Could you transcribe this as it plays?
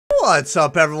What's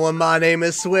up, everyone? My name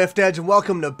is Swift Edge, and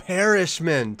welcome to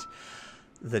Perishment,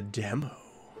 the demo.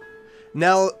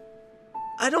 Now,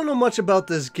 I don't know much about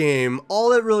this game.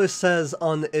 All it really says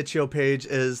on the itch.io page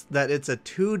is that it's a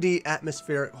 2D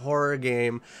atmospheric horror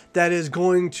game that is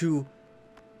going to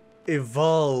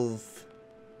evolve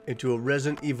into a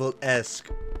Resident Evil-esque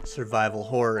survival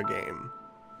horror game.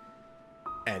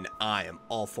 And I am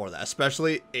all for that,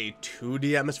 especially a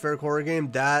 2D atmospheric horror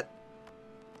game. That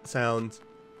sounds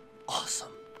awesome.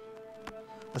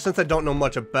 Now, since I don't know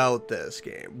much about this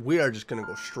game, we are just going to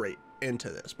go straight into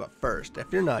this. But first, if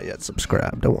you're not yet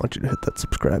subscribed, I want you to hit that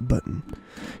subscribe button.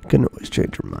 You can always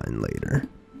change your mind later.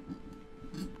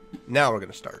 Now we're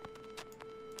going to start.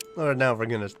 Now we're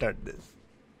going to start this.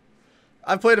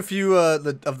 I've played a few of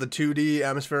the 2D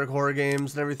atmospheric horror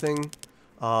games and everything.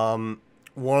 One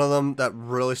of them that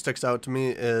really sticks out to me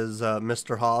is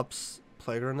Mr. Hop's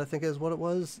Playground, I think is what it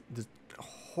was. This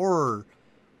horror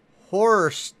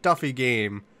stuffy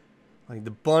game. Like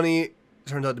the bunny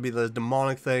turns out to be the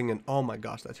demonic thing, and oh my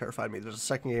gosh, that terrified me. There's a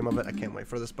second game of it. I can't wait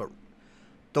for this, but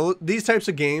these types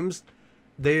of games,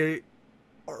 they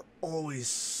are always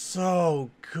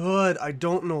so good. I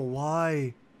don't know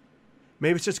why.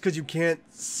 Maybe it's just because you can't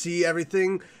see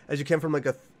everything as you can from like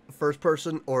a first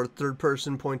person or third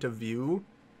person point of view,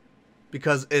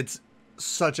 because it's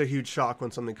such a huge shock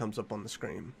when something comes up on the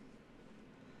screen.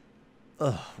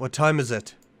 Ugh, what time is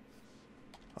it?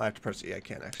 I have to press E. I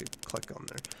can't actually click on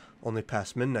there. Only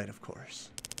past midnight, of course.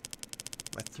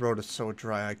 My throat is so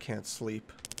dry I can't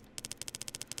sleep.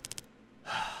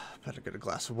 Better get a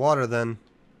glass of water then.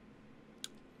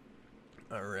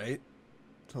 Alright.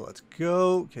 So let's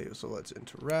go. Okay, so let's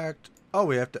interact. Oh,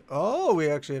 we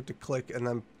actually have to click and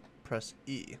then press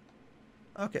E.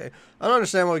 Okay. I don't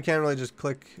understand why we can't really just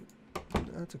click.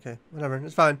 That's okay. Whatever.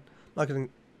 It's fine. I'm not gonna.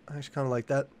 I actually kind of like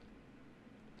that.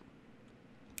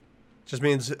 Just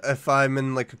means if I'm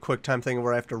in like a quick time thing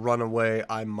where I have to run away,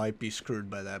 I might be screwed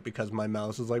by that because my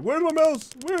mouse is like, where's my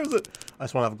mouse? Where is it? I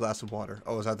just want to have a glass of water.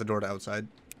 Oh, is that the door to outside?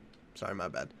 Sorry, my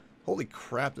bad. Holy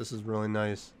crap, this is really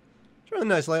nice. It's a really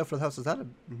nice layout for the house. Is that a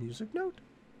music note?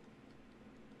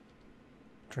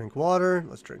 Drink water.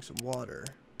 Let's drink some water.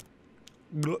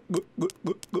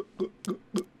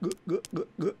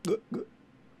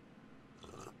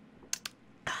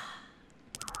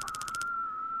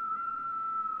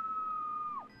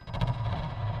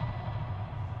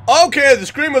 Okay, the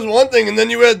scream was one thing, and then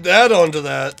you add that onto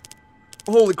that.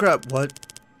 Holy crap, what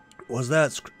was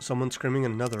that? Someone screaming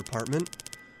in another apartment?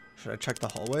 Should I check the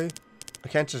hallway? I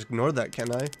can't just ignore that, can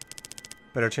I?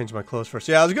 Better change my clothes first.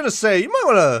 Yeah, I was gonna say, you might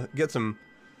want to get some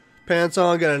pants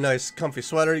on, get a nice comfy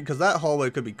sweater, because that hallway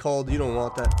could be cold. You don't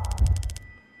want that.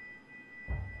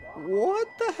 What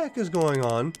the heck is going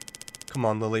on? Come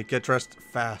on, Lily, get dressed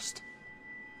fast.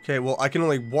 Okay, well, I can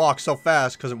only walk so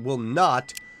fast because it will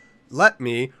not let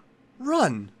me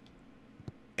run.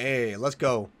 Hey, let's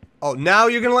go. Oh, now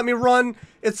you're gonna let me run?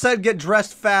 It said get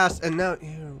dressed fast, and now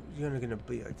you're gonna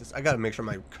be like this. I gotta make sure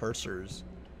my cursor's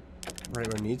right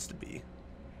where it needs to be.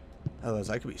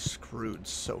 Otherwise, I could be screwed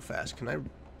so fast. Can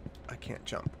I can't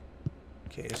jump.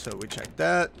 Okay, so we checked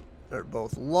that. They're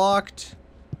both locked.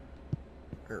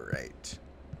 Alright.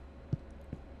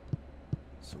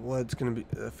 So what's gonna be,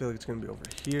 I feel like it's gonna be over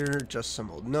here. Just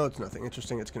some old notes, nothing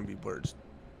interesting. It's gonna be words.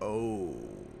 Oh.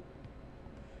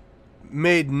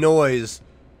 Made noise.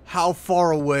 How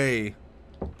far away?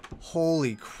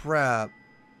 Holy crap.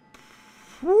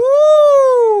 Woo!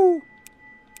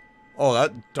 Oh,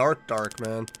 that dark,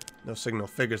 man. No signal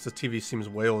figures. This TV seems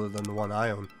way older than the one I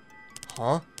own.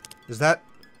 Huh? Is that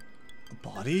a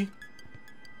body?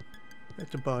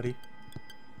 That's a body.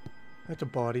 That's a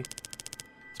body.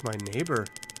 It's my neighbor.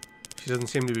 She doesn't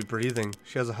seem to be breathing.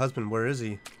 She has a husband. Where is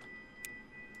he?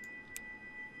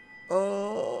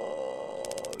 Oh,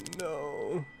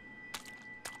 no.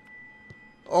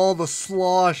 Oh, the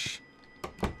slosh.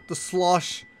 The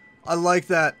slosh. I like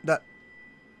that.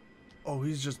 Oh,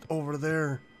 he's just over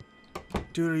there.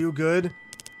 Dude, are you good?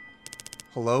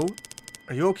 Hello?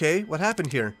 Are you okay? What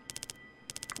happened here?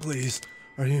 Please,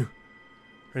 are you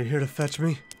here to fetch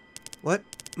me? What?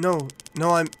 No,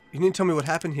 you need to tell me what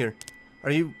happened here.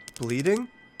 Are you bleeding?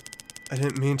 I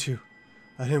didn't mean to.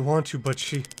 I didn't want to, but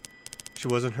she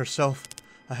wasn't herself.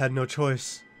 I had no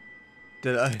choice.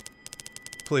 Did I?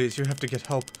 Please, you have to get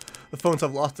help. The phones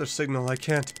have lost their signal. I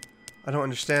can't. I don't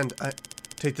understand.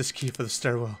 Take this key for the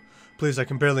stairwell. Please, I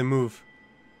can barely move.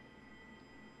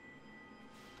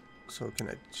 So can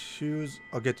I choose?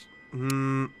 I'll get... I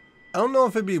don't know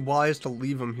if it'd be wise to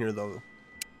leave him here, though.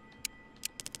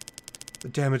 The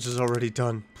damage is already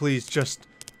done. Please, just...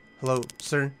 Hello,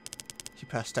 sir? He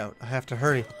passed out. I have to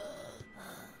hurry.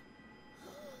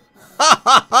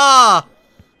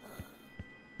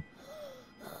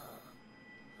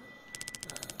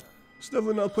 It's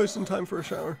definitely not placed in time for a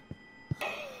shower.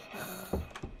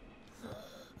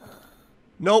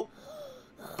 Nope.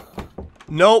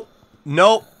 Nope.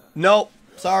 Nope. Nope.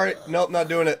 Sorry. Nope, not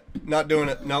doing it. Not doing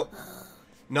it. Nope.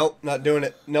 Nope, not doing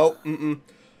it. Nope. Mm-mm.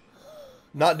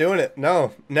 Not doing it.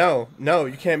 No. No. No.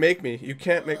 You can't make me. You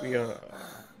can't make me go.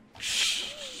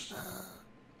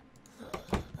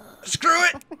 Screw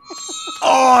it!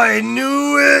 Oh, I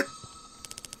knew it!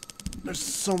 There's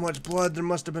so much blood. There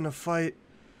must have been a fight.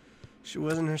 She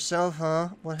wasn't herself, huh?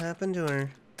 What happened to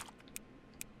her?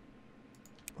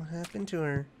 What happened to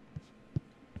her?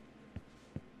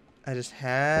 I just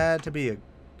had to be a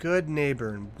good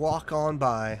neighbor and walk on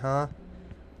by, huh?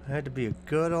 I had to be a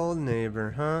good old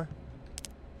neighbor, huh?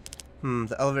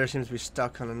 The elevator seems to be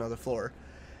stuck on another floor.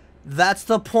 That's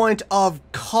the point of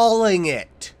calling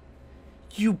it.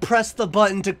 You press the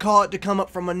button to call it to come up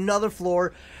from another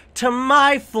floor to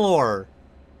my floor.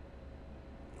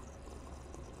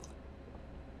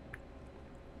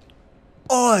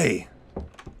 Oi!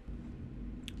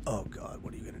 Oh God,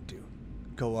 what are you gonna do?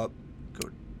 Go up?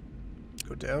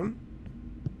 Go down?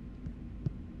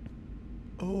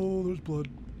 Oh, there's blood.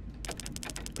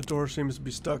 The door seems to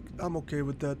be stuck. I'm okay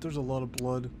with that. There's a lot of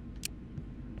blood.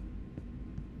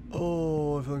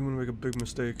 Oh, I feel like I'm gonna make a big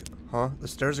mistake. Huh? The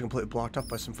stairs are completely blocked up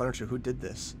by some furniture. Who did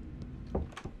this?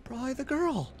 Probably the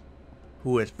girl.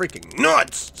 Who is freaking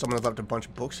nuts! Someone has left a bunch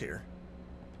of books here.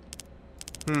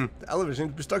 The elevator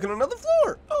seems to be stuck on another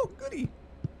floor. Oh, goody.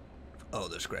 Oh,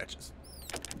 there's scratches.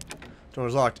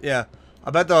 Door's locked. Yeah.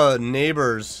 I bet the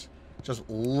neighbors just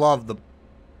love the...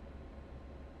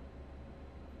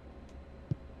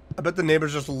 I bet the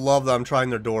neighbors just love that I'm trying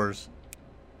their doors.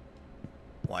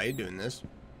 Why are you doing this?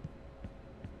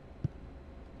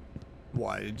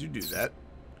 Why did you do that?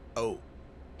 Oh.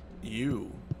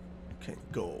 You can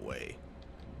go away.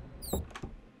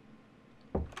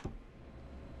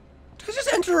 Did I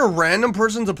just enter a random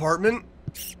person's apartment?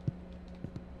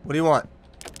 What do you want?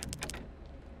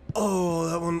 Oh,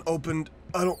 that one opened.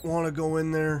 I don't want to go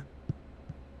in there.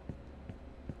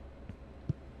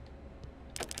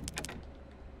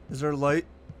 Is there light?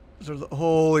 Is there...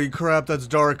 Holy crap, that's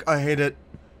dark. I hate it.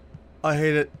 I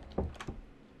hate it.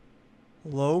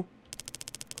 Hello?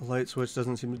 The light switch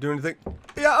doesn't seem to do anything.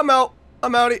 Yeah, I'm out.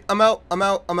 I'm outie. I'm out. I'm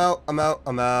out. I'm out. I'm out.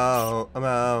 I'm out. I'm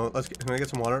out. Let's get... Can I get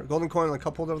some water? Golden coin and a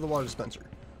cup holder of the water dispenser.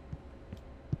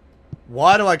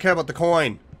 Why do I care about the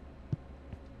coin?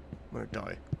 I'm gonna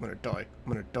die. I'm gonna die.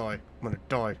 I'm gonna die. I'm gonna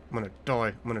die. I'm gonna die.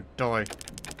 I'm gonna die.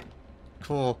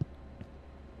 Cool.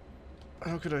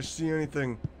 How could I see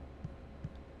anything?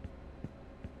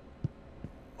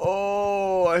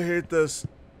 Oh, I hate this.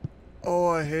 Oh,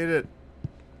 I hate it.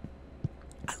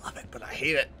 I love it, but I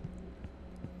hate it.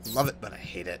 Love it, but I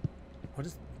hate it. What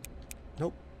is...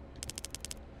 Nope.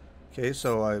 Okay,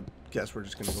 so I guess we're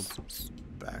just gonna go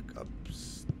back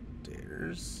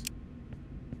upstairs.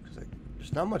 Because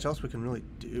there's not much else we can really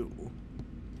do.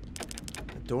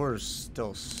 The door's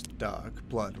still stuck.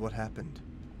 Blood, what happened?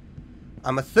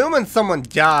 I'm assuming someone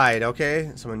died,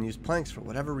 okay? Someone used planks for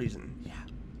whatever reason. Yeah.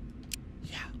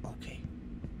 Yeah, okay.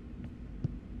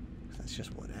 That's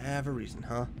just whatever reason,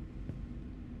 huh?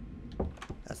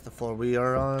 That's the floor we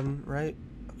are on, right?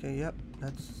 Okay, yep.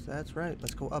 That's right.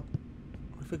 Let's go up.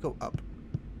 What if we go up?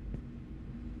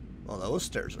 Well, those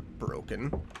stairs are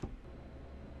broken.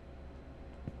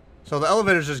 So the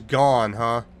elevator's just gone,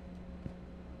 huh?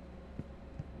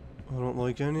 I don't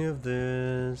like any of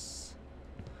this.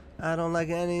 I don't like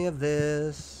any of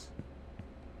this.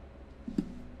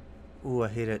 Ooh, I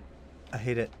hate it. I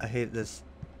hate it. I hate this.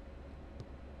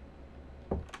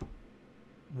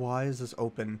 Why is this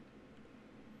open?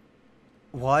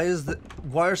 Why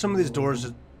are some of these doors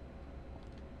just...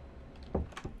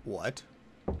 What?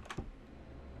 I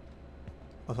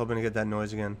was hoping to get that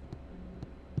noise again.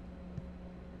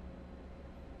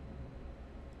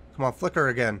 Come on, flicker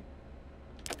again.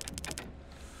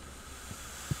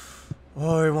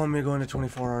 Oh, you want me to go into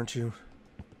 24, aren't you?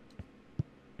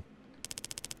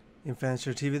 You have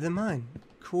fancier TV than mine.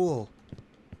 Cool.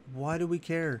 Why do we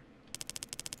care?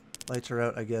 Lights are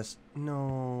out, I guess.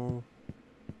 No.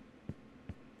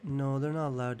 No, they're not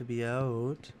allowed to be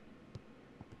out.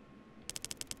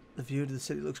 The view to the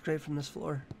city looks great from this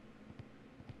floor.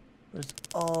 But it's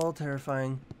all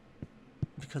terrifying.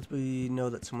 Because we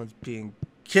know that someone's being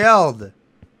killed!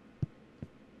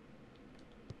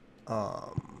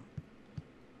 What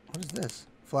is this?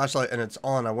 Flashlight and it's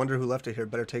on. I wonder who left it here.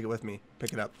 Better take it with me.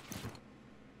 Pick it up.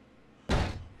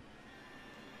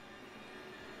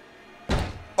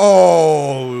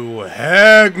 Oh,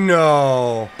 heck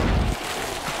no!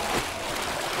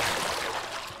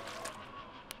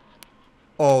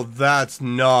 Oh, that's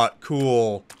not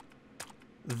cool.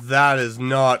 That is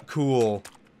not cool.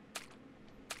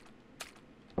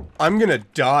 I'm gonna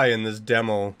die in this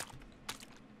demo.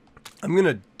 I'm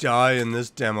gonna die in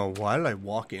this demo. Why did I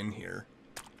walk in here?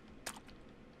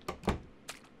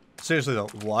 Seriously though,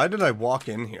 why did I walk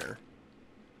in here?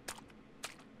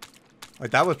 Like,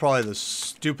 that was probably the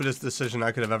stupidest decision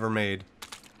I could have ever made.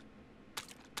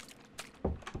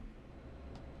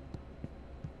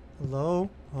 Hello?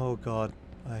 Oh god,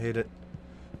 I hate it.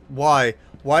 Why?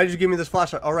 Why did you give me this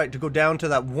flashlight? Alright, to go down to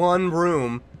that one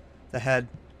room that had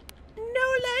no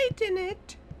light in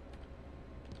it.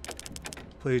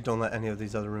 Please don't let any of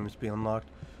these other rooms be unlocked.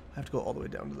 I have to go all the way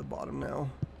down to the bottom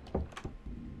now.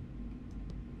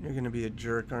 You're gonna be a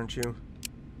jerk, aren't you?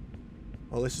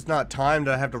 Well, this is not timed.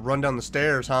 I have to run down the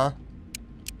stairs, huh?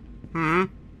 Don't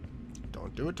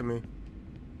do it to me.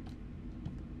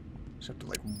 Just have to,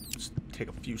 like, just take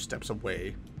a few steps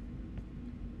away.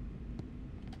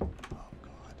 Oh,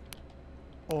 God.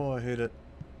 Oh, I hate it.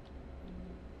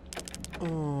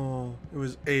 Oh, it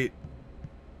was 8.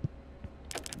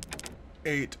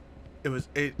 8. It was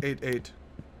 8, 8, 8.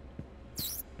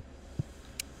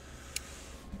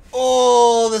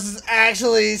 Oh, this is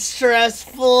actually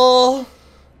stressful.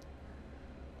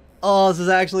 Oh, this is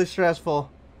actually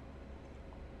stressful.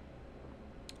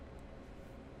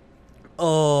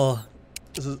 Oh,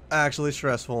 this is actually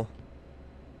stressful.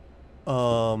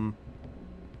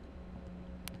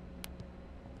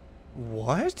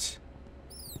 What?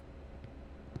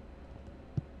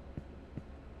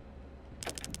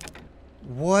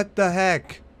 What the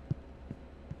heck?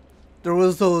 There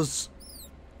was those,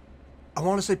 I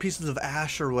want to say pieces of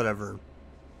ash or whatever,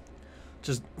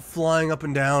 just flying up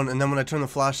and down, and then when I turned the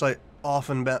flashlight off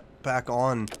and back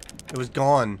on, it was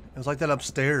gone. It was like that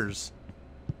upstairs.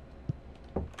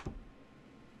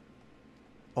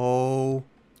 Oh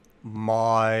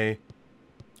my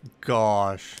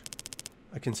gosh.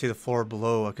 I can see the floor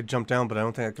below. I could jump down, but I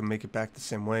don't think I can make it back the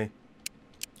same way.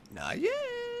 Not yet.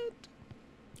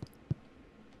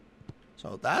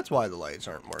 So that's why the lights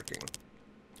aren't working.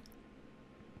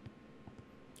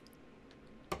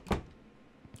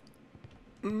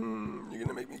 You're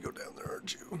gonna make me go down there,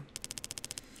 aren't you?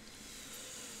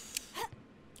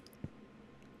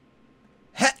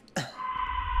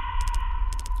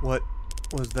 What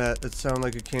was that? It sounded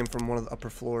like it came from one of the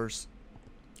upper floors.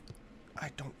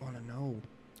 I don't want to know.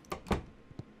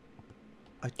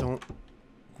 I don't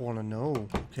want to know,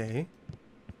 okay?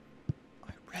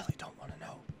 I really don't want to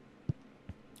know.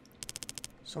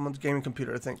 Someone's gaming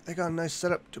computer, I think. They got a nice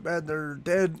setup. Too bad they're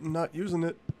dead and not using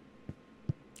it.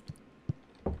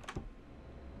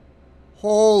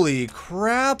 Holy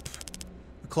crap!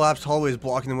 The collapsed hallway is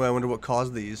blocking the way. I wonder what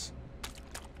caused these.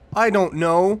 I don't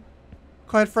know.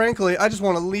 Quite frankly, I just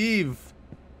want to leave.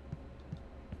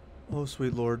 Oh,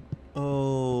 sweet lord.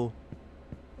 Oh.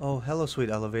 Oh, hello, sweet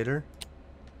elevator.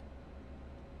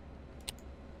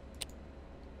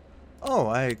 Oh,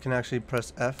 I can actually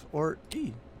press F or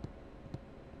E.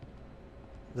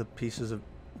 The pieces of...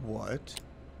 What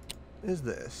is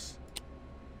this?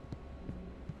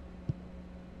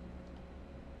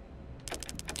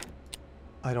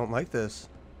 I don't like this.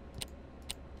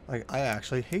 Like, I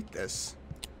actually hate this.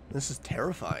 This is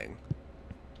terrifying.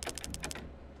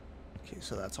 Okay,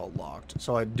 so that's all locked.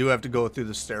 So I do have to go through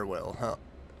the stairwell, huh?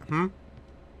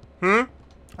 I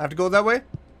have to go that way?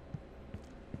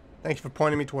 Thank you for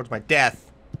pointing me towards my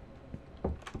death.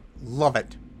 Love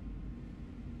it.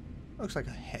 Looks like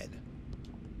a head.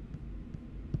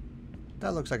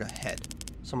 That looks like a head.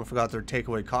 Someone forgot their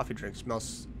takeaway coffee drink.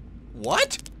 Smells...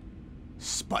 What?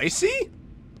 Spicy?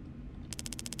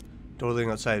 Door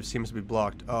leading outside seems to be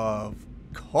blocked. Of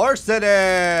course it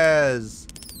is!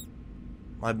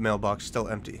 My mailbox is still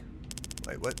empty.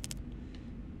 Wait, what?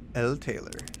 L.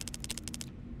 Taylor.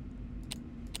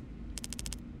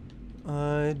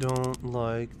 I don't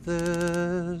like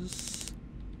this.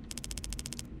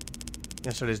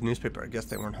 Yesterday's newspaper. I guess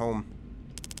they weren't home.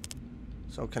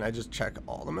 So can I just check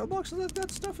all the mailboxes that got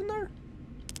stuff in there?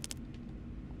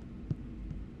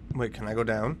 Wait, can I go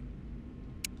down?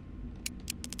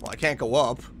 Well, I can't go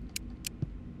up.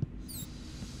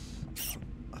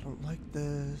 I don't like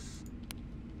this.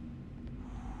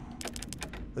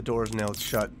 The door is nailed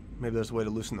shut. Maybe there's a way to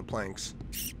loosen the planks.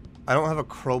 I don't have a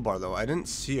crowbar, though. I didn't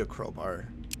see a crowbar.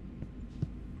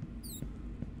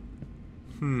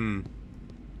 Yeah,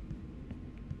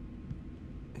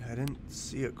 I didn't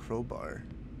see a crowbar.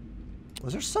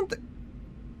 Was there something?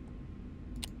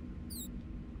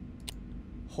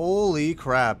 Holy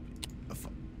crap.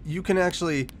 You can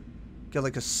actually get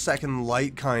like a second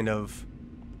light, kind of.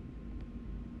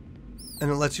 And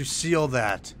it lets you see all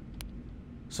that.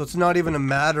 So it's not even a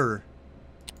matter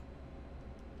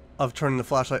of turning the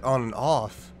flashlight on and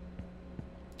off.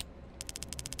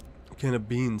 A can of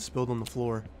beans spilled on the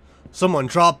floor. Someone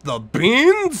dropped the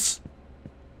beans?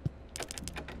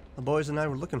 The boys and I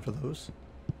were looking for those.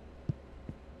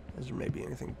 Is there maybe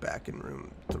anything back in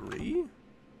room 3?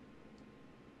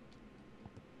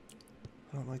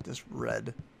 I don't like this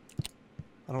red.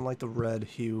 I don't like the red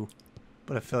hue,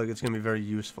 but I feel like it's going to be very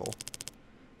useful.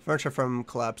 Furniture from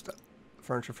collapsed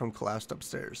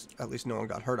upstairs. At least no one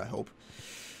got hurt, I hope.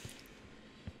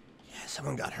 Yeah,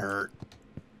 someone got hurt.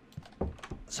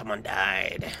 Someone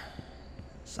died.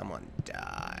 Someone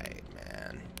died,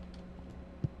 man.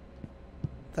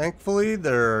 Thankfully,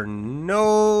 there are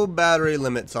no battery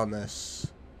limits on this.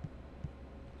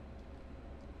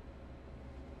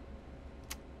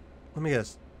 Let me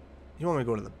guess. You want me to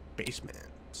go to the basement?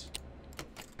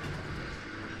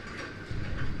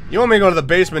 You want me to go to the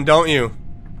basement, don't you?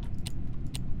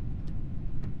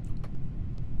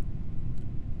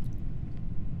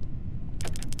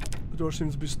 The door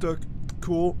seems to be stuck.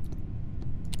 Cool.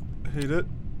 Hate it.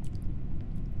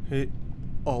 Hate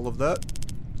all of that.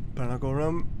 Better not go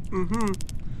around.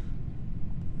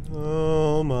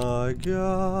 Oh my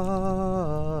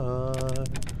god.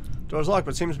 Door's locked,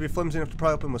 but seems to be flimsy enough to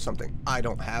pry open with something. I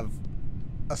don't have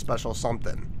a special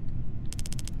something.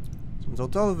 Someone's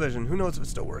old television. Who knows if it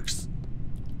still works?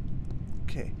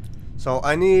 Okay. So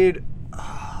I need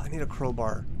a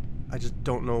crowbar. I just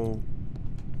don't know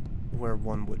where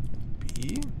one would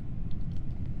be.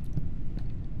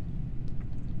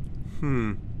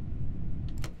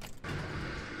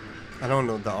 I don't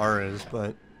know what the R is,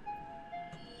 but...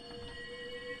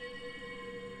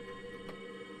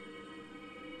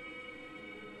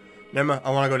 Never mind, I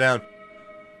want to go down.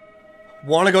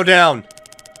 Want to go down!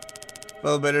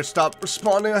 Elevator, stop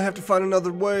responding, I have to find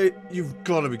another way. You've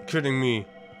got to be kidding me.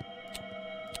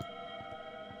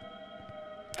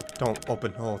 Don't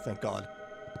open. Oh, thank God.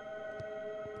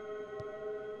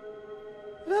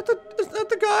 Is that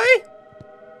the guy?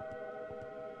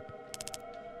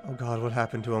 Oh God, what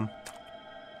happened to him?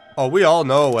 Oh, we all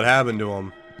know what happened to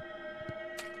him.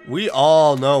 We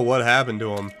all know what happened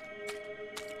to him.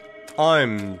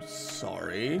 I'm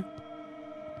sorry.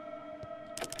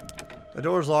 The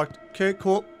door's locked. Okay,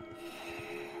 cool.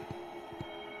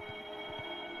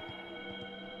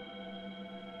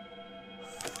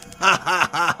 Ha ha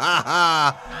ha ha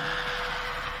ha!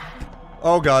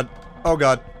 Oh God. Oh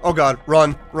God. Oh God.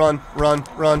 Run. Run. Run.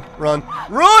 Run. Run.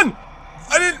 Run!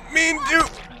 I didn't mean to.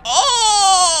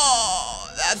 Oh!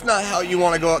 That's not how you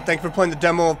want to go out. Thank you for playing the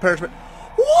demo of Perishment.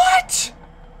 What?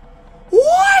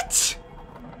 What?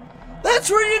 That's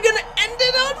where you're gonna end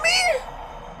it on me?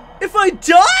 If I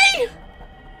die?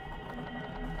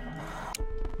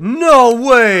 No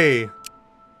way!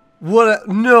 What?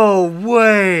 No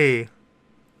way!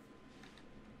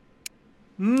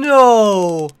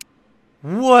 No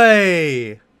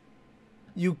way!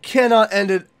 You cannot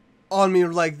end it on me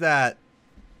like that.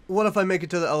 What if I make it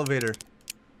to the elevator?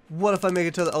 What if I make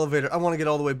it to the elevator? I want to get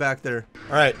all the way back there.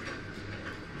 Alright.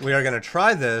 We are going to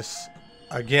try this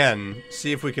again.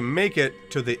 See if we can make it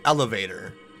to the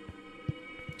elevator.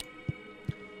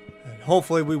 And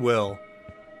hopefully we will.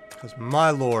 Because my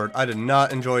lord, I did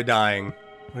not enjoy dying.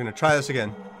 We're going to try this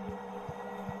again.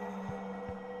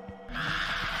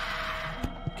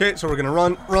 Okay, so we're gonna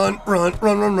run. I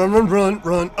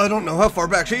don't know how far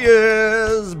back she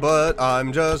is, but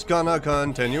I'm just gonna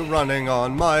continue running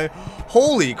on my...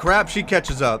 Holy crap, she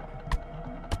catches up.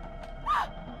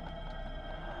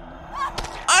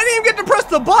 I didn't even get to press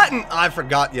the button! I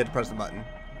forgot you had to press the button.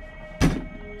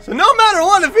 So no matter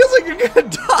what, it feels like you're gonna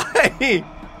die!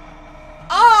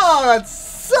 Oh, that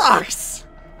sucks!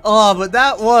 Oh, but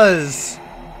that was...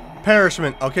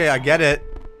 Perishment. Okay, I get it.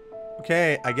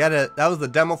 Okay, I get it. That was the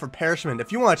demo for Perishment.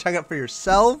 If you want to check it out for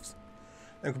yourselves,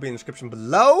 link will be in the description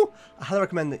below. I highly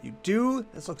recommend that you do.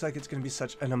 This looks like it's going to be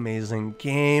such an amazing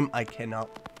game. I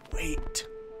cannot wait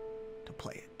to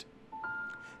play it.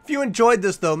 If you enjoyed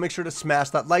this, though, make sure to smash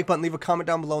that like button, leave a comment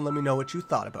down below, and let me know what you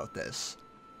thought about this.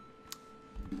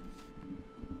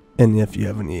 And if you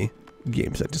have any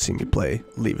games that to see me play,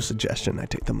 leave a suggestion. I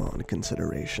take them all into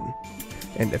consideration.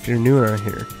 And if you're new around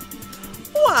here,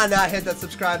 why not hit that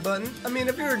subscribe button? I mean,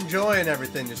 if you're enjoying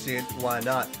everything you're seeing, why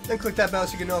not? Then click that bell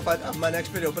so you can know if I have my next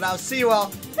video. But I'll see you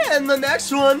all in the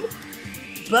next one.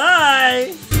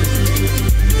 Bye!